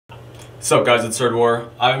What's up, guys? It's Third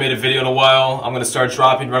War. I haven't made a video in a while. I'm going to start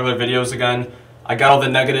dropping regular videos again. I got all the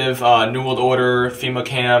negative New World Order, FEMA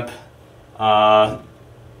camp,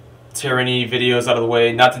 tyranny videos out of the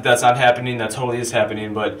way. Not that that's not happening, that totally is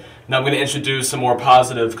happening, but now I'm going to introduce some more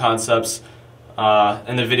positive concepts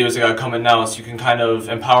in the videos I got coming now, so you can kind of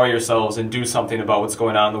empower yourselves and do something about what's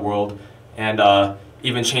going on in the world, and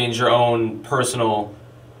even change your own personal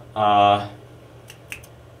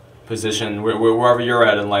position wherever you're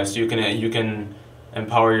at in life, so you can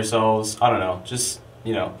empower yourselves. I don't know, just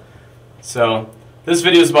So this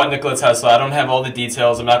video is about Nikola Tesla. I don't have all the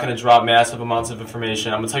details. I'm not going to drop massive amounts of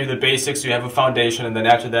information. I'm going to tell you the basics so you have a foundation, and then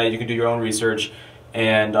after that you can do your own research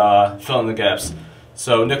and fill in the gaps.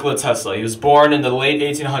 So Nikola Tesla, he was born in the late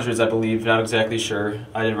 1800s, I believe. Not exactly sure.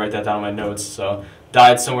 I didn't write that down in my notes. So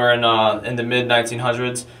died somewhere in the mid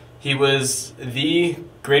 1900s. He was the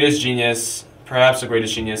greatest genius, perhaps the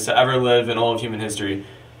greatest genius to ever live in all of human history.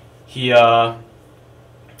 He's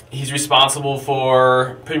responsible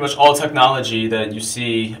for pretty much all technology that you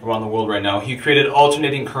see around the world right now. He created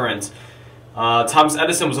alternating current. Thomas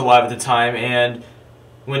Edison was alive at the time, and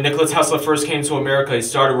when Nikola Tesla first came to America, he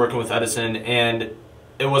started working with Edison, and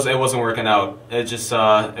it wasn't working out. It just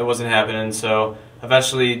it wasn't happening. So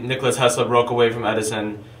eventually Nikola Tesla broke away from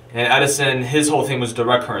Edison, and Edison, his whole thing was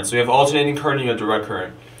direct current. So you have alternating current and you have direct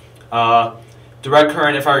current. Direct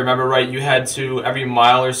current, if I remember right, you had to, every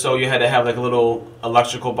mile or so, you had to have like a little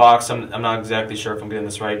electrical box, I'm not exactly sure if I'm getting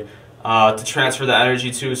this right, to transfer the energy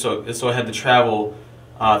to, so it had to travel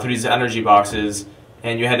through these energy boxes,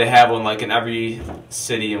 and you had to have one like in every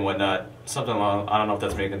city and whatnot. Something along, I don't know if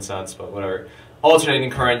that's making sense, but whatever. Alternating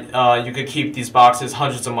current, you could keep these boxes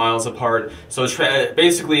hundreds of miles apart, so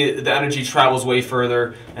basically the energy travels way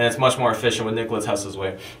further, and it's much more efficient with Nikola Tesla's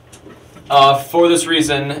way. For this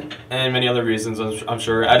reason, and many other reasons, I'm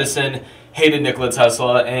sure, Edison hated Nikola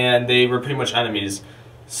Tesla, and they were pretty much enemies.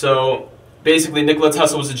 So basically, Nikola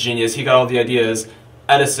Tesla was a genius. He got all the ideas.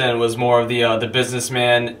 Edison was more of the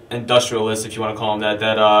businessman, industrialist, if you want to call him that.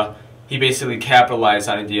 That he basically capitalized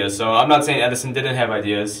on ideas. So I'm not saying Edison didn't have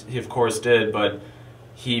ideas. He of course did, but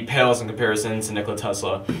he pales in comparison to Nikola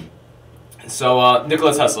Tesla. So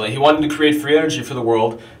Nikola Tesla, he wanted to create free energy for the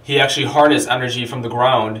world. He actually harnessed energy from the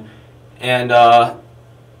ground. And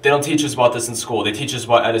they don't teach us about this in school. They teach us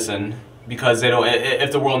about Edison, because they don't.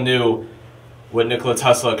 If the world knew what Nikola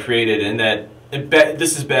Tesla created, and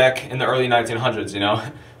this is back in the early 1900s,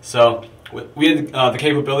 So we had the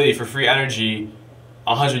capability for free energy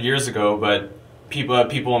 100 years ago, but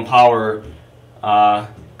people in power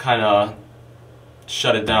kind of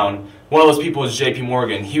shut it down. One of those people was J.P.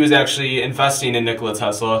 Morgan. He was actually investing in Nikola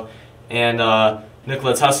Tesla, and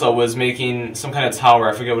Nikola Tesla was making some kind of tower.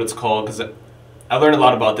 I forget what it's called, because I learned a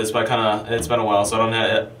lot about this, but it's been a while, so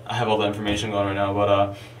I have all the information going right now.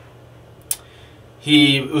 But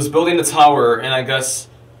he was building the tower, and I guess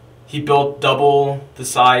he built double the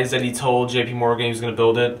size that he told J.P. Morgan he was going to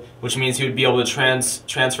build it, which means he would be able to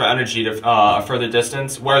transfer energy to a further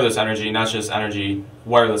distance, wireless energy, not just energy,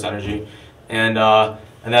 wireless energy, and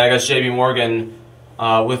then I guess J.P. Morgan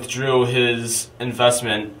withdrew his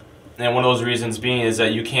investment. And one of those reasons being is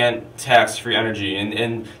that you can't tax free energy.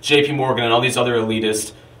 And J.P. Morgan and all these other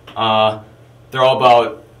elitists, they're all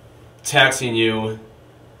about taxing you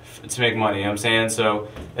to make money. You know what I'm saying? So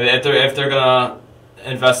if they're gonna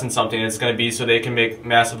invest in something, it's gonna be so they can make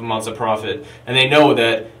massive amounts of profit. And they know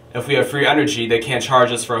that if we have free energy, they can't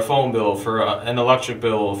charge us for a phone bill, for an electric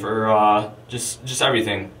bill, for just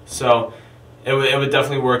everything. So it would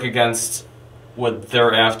definitely work against what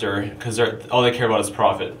they're after, because all they care about is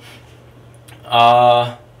profit.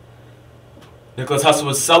 Nikola Tesla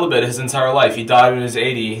was celibate his entire life. He died when he was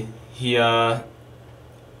 80.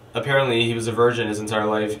 Apparently he was a virgin his entire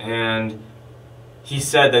life, and he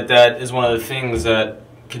said that is one of the things that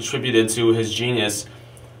contributed to his genius,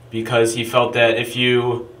 because he felt that if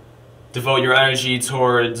you devote your energy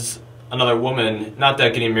towards another woman, not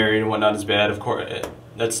that getting married and whatnot is bad, of course,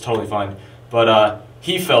 that's totally fine, but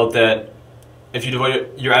he felt that if you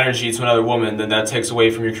devote your energy to another woman, then that takes away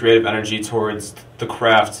from your creative energy towards the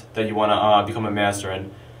craft that you want to become a master in.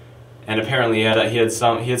 And apparently he had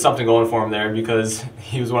something going for him there, because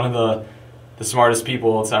he was one of the smartest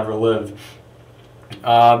people to ever live.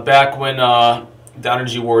 Back when the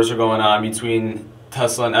energy wars were going on between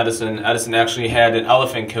Tesla and Edison, Edison actually had an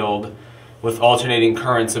elephant killed with alternating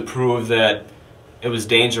current to prove that it was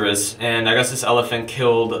dangerous, and I guess this elephant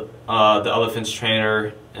killed the elephant's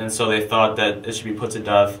trainer, and so they thought that it should be put to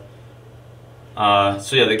death.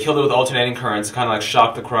 So yeah, they killed it with alternating currents, kind of like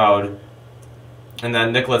shocked the crowd. And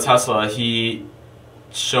then Nikola Tesla, he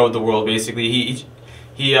showed the world basically.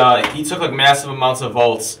 He took like massive amounts of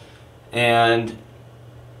volts and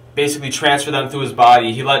basically transfer them through his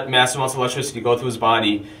body. He let massive amounts of electricity go through his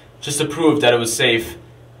body just to prove that it was safe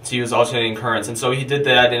to use alternating currents. And so he did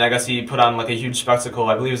that, and I guess he put on like a huge spectacle.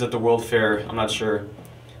 I believe it was at the World Fair. I'm not sure.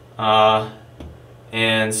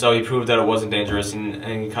 And so he proved that it wasn't dangerous, and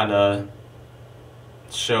he kind of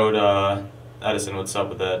showed Edison what's up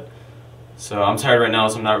with that. So I'm tired right now,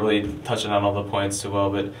 so I'm not really touching on all the points too well.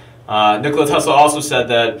 But Nikola Tesla also said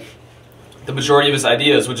that the majority of his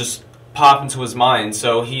ideas would just pop into his mind.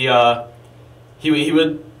 So he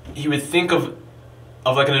would think of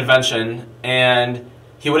like an invention, and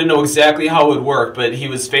he wouldn't know exactly how it would work, but he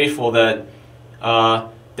was faithful that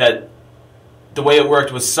that the way it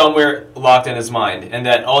worked was somewhere locked in his mind, and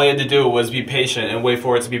that all he had to do was be patient and wait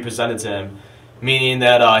for it to be presented to him. Meaning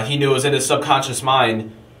that he knew it was in his subconscious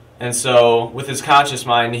mind, and so with his conscious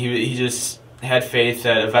mind, he just had faith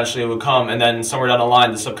that eventually it would come, and then somewhere down the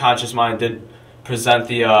line, the subconscious mind did present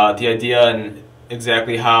the idea and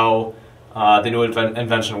exactly how the new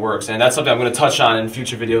invention works. And that's something I'm going to touch on in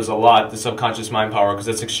future videos a lot, the subconscious mind power, because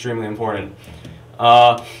that's extremely important.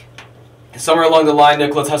 Somewhere along the line,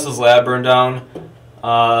 Nikola Tesla's lab burned down.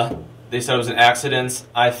 They said it was an accident.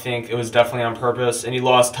 I think it was definitely on purpose, and he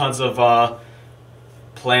lost tons of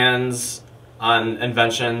plans on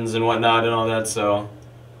inventions and whatnot and all that. So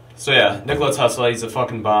yeah, Nikola Tesla, he's a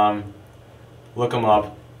fucking bomb. Look him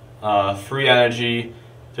up. Free energy.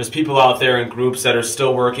 There's people out there in groups that are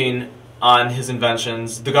still working on his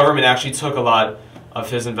inventions. The government actually took a lot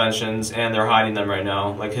of his inventions, and they're hiding them right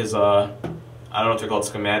now. Like his, I don't know if they're called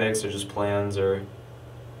schematics or just plans or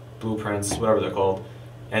blueprints, whatever they're called.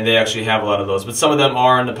 And they actually have a lot of those, but some of them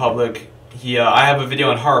are in the public. I have a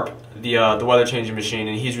video on HARP, the weather changing machine,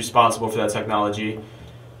 and he's responsible for that technology.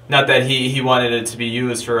 Not that he wanted it to be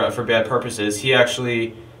used for bad purposes. He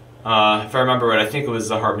actually, if I remember right, I think it was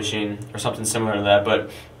the HARP machine or something similar to that.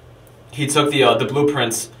 But he took the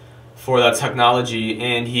blueprints for that technology,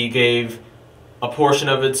 and he gave a portion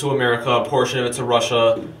of it to America, a portion of it to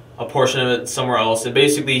Russia, a portion of it somewhere else. And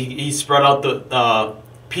basically, he spread out the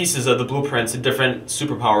pieces of the blueprints to different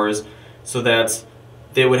superpowers so that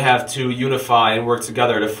they would have to unify and work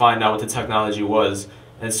together to find out what the technology was.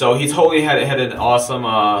 And so he totally had an awesome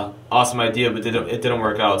idea, but it didn't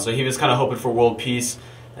work out. So he was kind of hoping for world peace,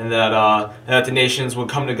 and that the nations would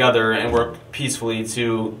come together and work peacefully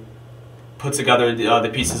to put together the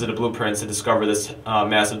pieces of the blueprints to discover this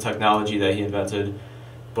massive technology that he invented.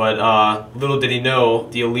 But little did he know,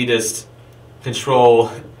 the elitists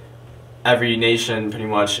control every nation pretty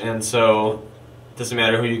much, and so it doesn't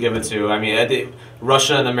matter who you give it to. I mean,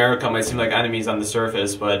 Russia and America might seem like enemies on the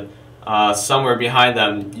surface, but somewhere behind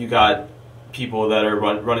them you got people that are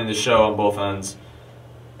running the show on both ends.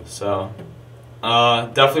 So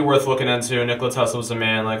definitely worth looking into. Nikola Tesla was the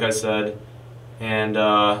man, like I said, and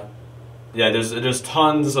yeah, there's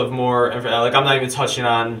tons of more. Like I'm not even touching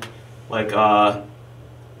on like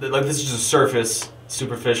this is just surface,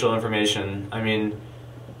 superficial information. I mean,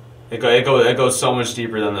 it goes so much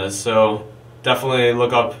deeper than this. So definitely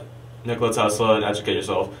look up Nikola Tesla and educate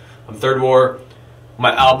yourself. Third War.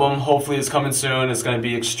 My album hopefully is coming soon. It's going to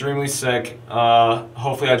be extremely sick.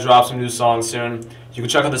 Hopefully I drop some new songs soon. You can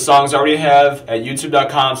check out the songs I already have at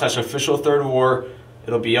youtube.com/official3rdwar.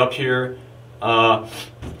 It'll be up here. My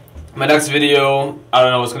next video, I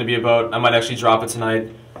don't know what it's going to be about. I might actually drop it tonight.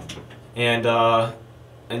 And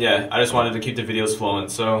yeah, I just wanted to keep the videos flowing.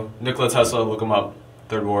 So Nikola Tesla, look him up.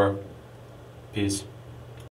 Third War. Peace.